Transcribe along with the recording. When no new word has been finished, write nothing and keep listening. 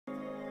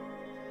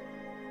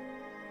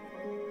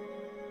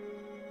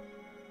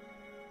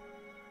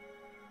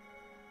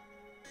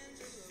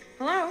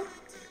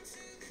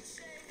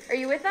Are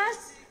you with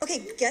us?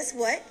 Okay, guess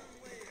what?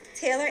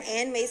 Taylor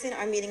and Mason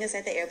are meeting us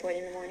at the airport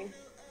in the morning.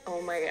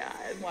 Oh my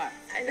God. What?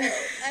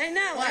 I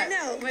know. What? I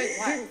know. Wait,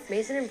 what?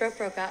 Mason and Brooke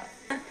broke up.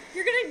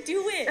 You're gonna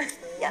do it.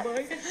 Yep.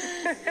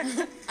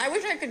 I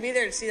wish I could be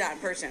there to see that in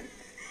person.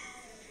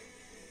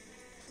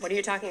 What are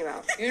you talking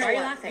about? You know Why are you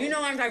what? laughing? You know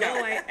what I'm talking No,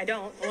 about. I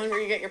don't. The one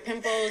where you get your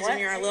pimples What? and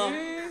your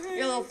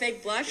little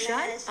fake blush.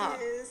 Shut up.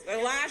 The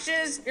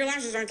lashes. Your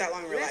lashes aren't that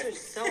long in real You guys life. are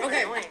so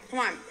Okay, annoying. come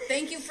on.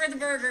 Thank you for the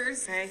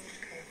burgers. Okay.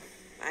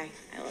 Bye.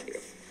 I love you.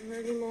 I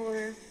love you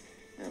more.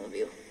 I love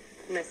you.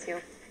 Miss you.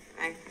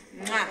 Bye.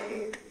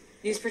 Mwah.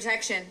 Use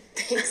protection.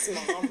 Thanks,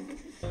 Mom.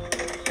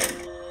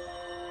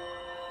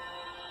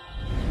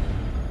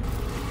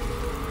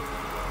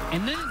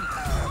 And then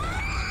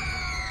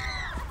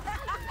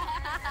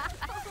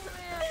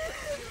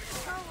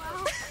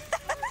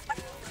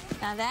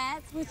Now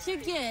that's what you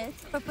get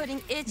for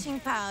putting itching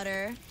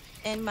powder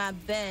in my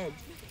bed.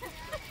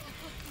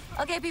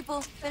 Okay,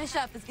 people, finish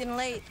up. It's getting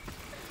late.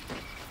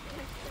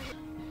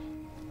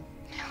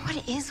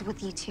 What is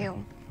with you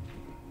two?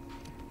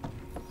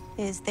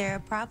 Is there a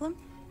problem?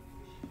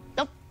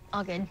 Nope,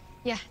 all good.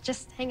 Yeah,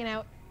 just hanging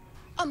out.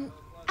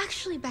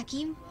 Actually,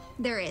 Becky,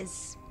 there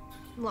is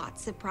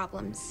lots of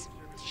problems.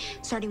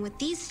 Starting with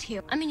these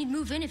two. I mean, you'd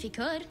move in if you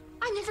could.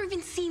 I've never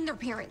even seen their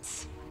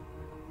parents.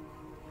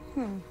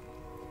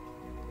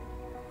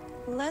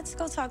 Let's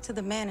go talk to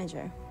the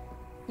manager.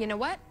 You know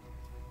what?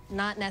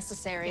 Not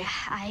necessary. Yeah,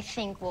 I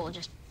think we'll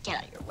just get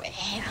out of your way.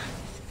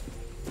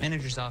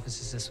 manager's office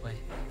is this way.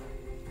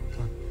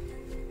 Come on.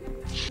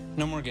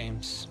 No more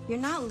games. You're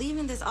not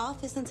leaving this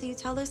office until you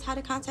tell us how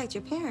to contact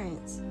your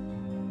parents.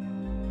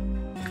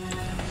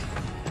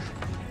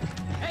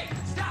 Hey,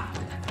 stop!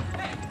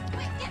 Hey!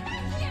 Wait, get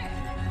back here!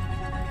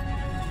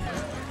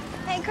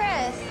 Hey,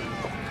 Chris.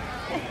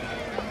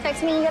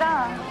 Text me when you get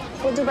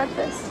off. We'll do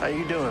breakfast. How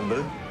you doing,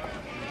 boo?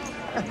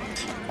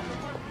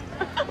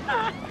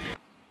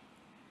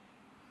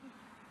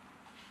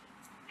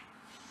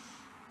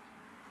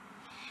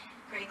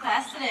 Great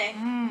class today.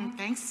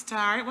 Thanks,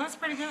 Star. It was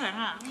pretty good,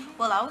 huh?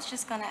 Well, I was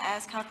just gonna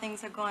ask how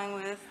things are going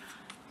with...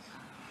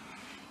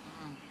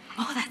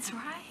 Oh, that's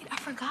right. I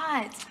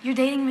forgot. You're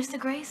dating Mr.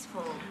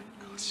 Graceful.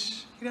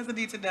 He doesn't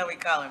need to know we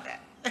call him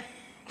that.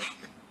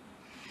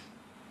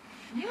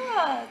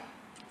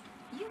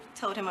 You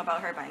told him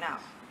about her by now,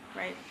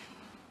 right?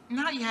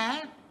 Not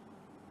yet,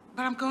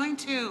 but I'm going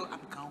to. I'm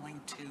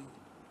going to.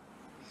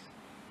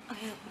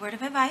 Okay, word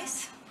of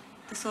advice.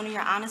 The sooner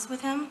you're honest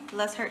with him, the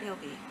less hurt he'll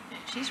be.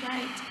 She's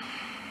right.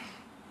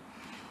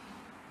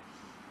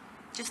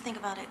 Just think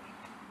about it.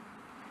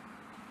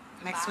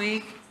 Next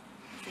week.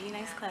 See you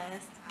next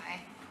class. Bye.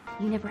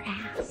 You never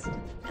asked.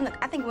 And look,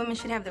 I think women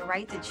should have the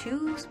right to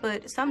choose,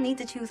 but some need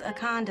to choose a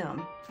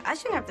condom. I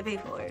shouldn't have to pay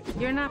for it.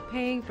 You're not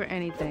paying for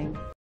anything.